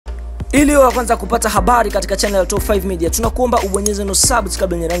Ili wa kwanza kupata habari katika channel ya Top 5 Media, tunakuomba ubonyeze no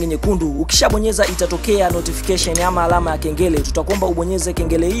subscribe yenye rangi nyekundu. Ukishabonyeza itatokea notification ama alama ya kengele. Tutakuomba ubonyeze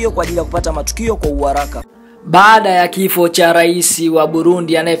kengele hiyo kwa ajili ya kupata matukio kwa uharaka. Baada ya kifo cha rais wa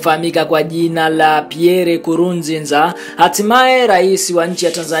Burundi anayefahamika kwa jina la Pierre Nkurunziza, hatimaye rais wa nchi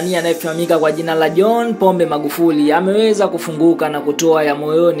ya Tanzania anayefahamika kwa jina la John Pombe Magufuli ameweza kufunguka na kutoa ya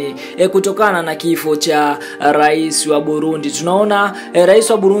moyoni kutokana na kifo cha rais wa Burundi. Tunaona rais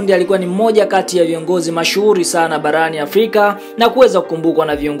wa Burundi alikuwa ni mmoja kati ya viongozi mashuhuri sana barani Afrika na kuweza kukumbukwa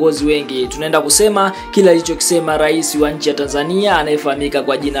na viongozi wengi. Tunaenda kusema kila alichokisema rais wa nchi ya Tanzania anayefahamika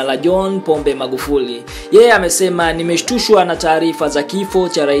kwa jina la John Pombe Magufuli. Amesema, nimeshtushwa na taarifa za kifo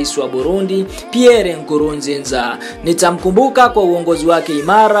cha rais wa Burundi Pierre Nkurunziza. Nitamkumbuka kwa uongozi wake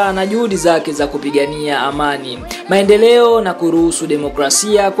imara na juhudi zake za kupigania amani, maendeleo na kuruhusu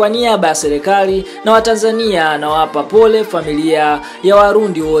demokrasia. Kwa niaba ya serikali na Watanzania nawapa pole familia ya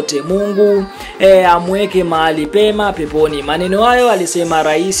Warundi wote. Mungu amweke mahali pema peponi. Maneno hayo alisema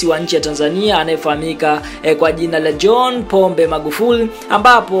rais wa nchi ya Tanzania anayefahamika kwa jina la John Pombe Magufuli,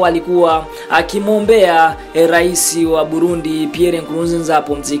 ambapo alikuwa akimwombea rais wa Burundi Pierre Nkurunziza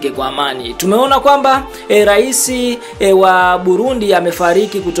apumzike kwa amani. Tumeona kwamba rais wa Burundi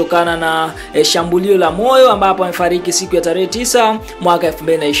amefariki kutokana na shambulio la moyo, ambapo amefariki siku ya tarehe 9 mwaka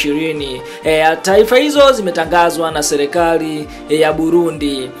 2020. Taarifa hizo zimetangazwa na serikali ya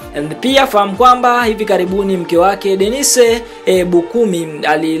Burundi. Pia fahamu kwamba hivi karibuni mke wake Denise Bukumi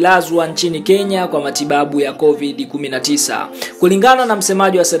alilazwa nchini Kenya kwa matibabu ya COVID-19. Kulingana na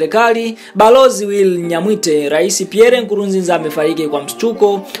msemaji wa serikali Balozi Will Nyamwite, rais Pierre Nkurunziza amefariki kwa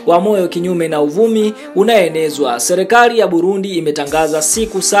mshtuko wa moyo kinyume na uvumi unaenezwa. Serikali ya Burundi imetangaza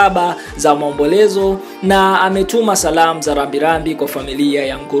siku 7 za maombolezo na ametuma salamu za rambirambi kwa familia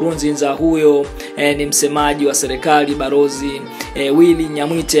ya Nkurunziza. Huyo ni msemaji wa serikali Balozi Will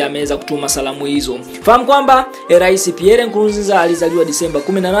Nyamwite ameweza kutuma salamu hizo. Fahamu kwamba rais Pierre Nkurunziza alizaliwa Disemba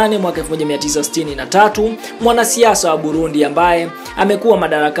 18 mwaka 1963, mwanasiasa wa Burundi ambaye amekuwa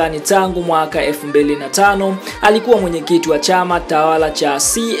madarakani tangu mwaka 2005. Alikuwa mwenyekiti wa chama tawala cha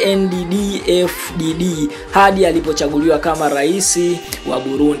CNDD-FDD hadi alipochaguliwa kama rais wa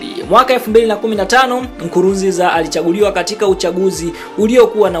Burundi. Mwaka 2015 Nkurunziza alichaguliwa katika uchaguzi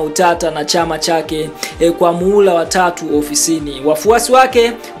uliokuwa na utata na chama chake kwa muhula wa 3 ofisini. Wafuasi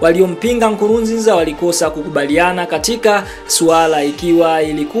wake waliompinga Nkurunziza walikosa kukubaliana katika suala ikiwa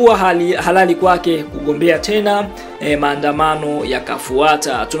ilikuwa halali kwake kugombea tena. Maandamano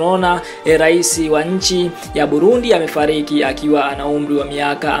yakafuata. Tunaona rais wa nchi ya Burundi amefariki akiwa ana umri wa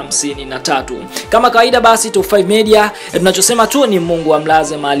miaka 53. Kama kawaida basi Top 5 Media tunachosema tu ni Mungu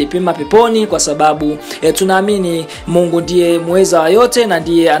amlaze mahali pema peponi, kwa sababu tunaamini Mungu ndiye muweza wa yote na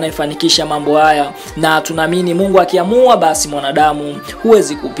ndiye anayefanikisha mambo haya, na tunaamini Mungu akiamua basi mwanadamu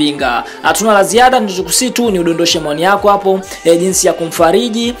huwezi kupinga. Hatuna la ziada, nitukusitu ni udondoshe maoni yako hapo jinsi ya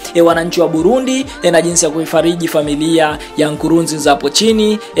kumfariji wananchi wa Burundi na jinsi ya kuifariji familia ya Nkurunziza hapo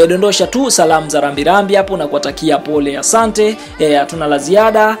chini. Dondosha tu salamu za rambirambi hapo na kuwatakia pole. Asante, hatuna la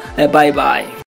ziada. Bye bye.